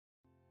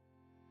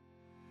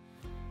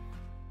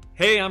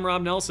Hey, I'm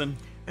Rob Nelson.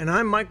 And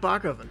I'm Mike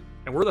Bachhoven.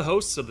 And we're the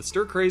hosts of the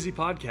Stuhr Crazy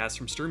Podcast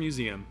from Stuhr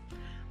Museum.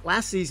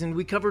 Last season,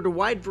 we covered a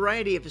wide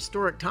variety of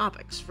historic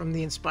topics, from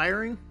the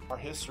inspiring... Our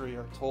history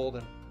are told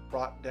and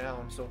brought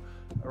down, so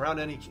around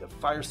any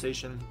fire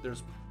station,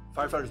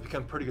 firefighters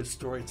become pretty good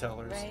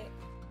storytellers. Right.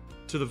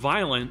 To the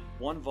violent.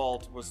 One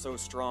vault was so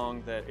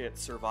strong that it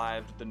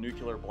survived the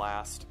nuclear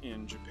blast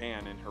in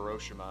Japan in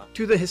Hiroshima.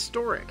 To the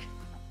historic.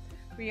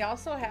 We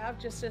also have,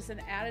 just as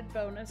an added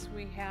bonus,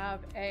 we have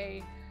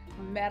a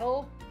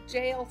metal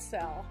jail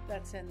cell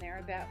that's in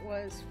there that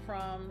was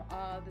from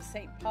the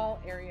St.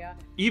 Paul area.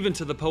 Even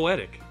to the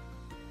poetic.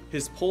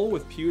 His pole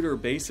with pewter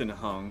basin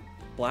hung,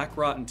 black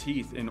rotten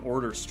teeth in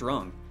order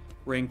strung,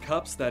 rang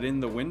cups that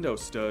in the window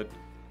stood,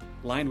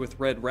 lined with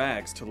red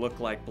rags to look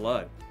like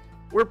blood.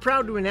 We're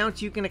proud to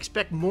announce you can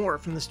expect more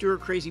from the Stuhr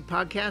Crazy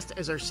Podcast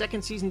as our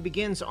second season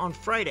begins on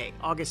Friday,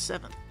 August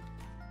 7th.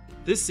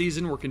 This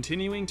season, we're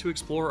continuing to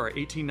explore our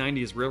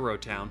 1890s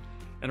railroad town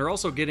and are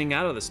also getting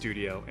out of the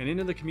studio and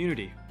into the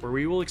community, where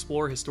we will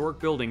explore historic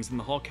buildings in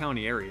the Hall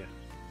County area.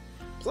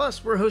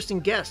 Plus, we're hosting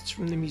guests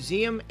from the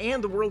museum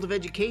and the world of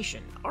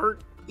education,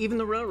 art, even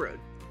the railroad.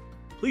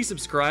 Please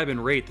subscribe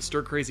and rate the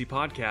Stuhr Crazy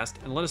Podcast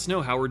and let us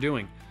know how we're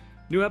doing.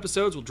 New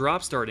episodes will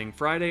drop starting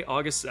Friday,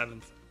 August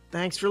 7th.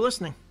 Thanks for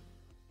listening.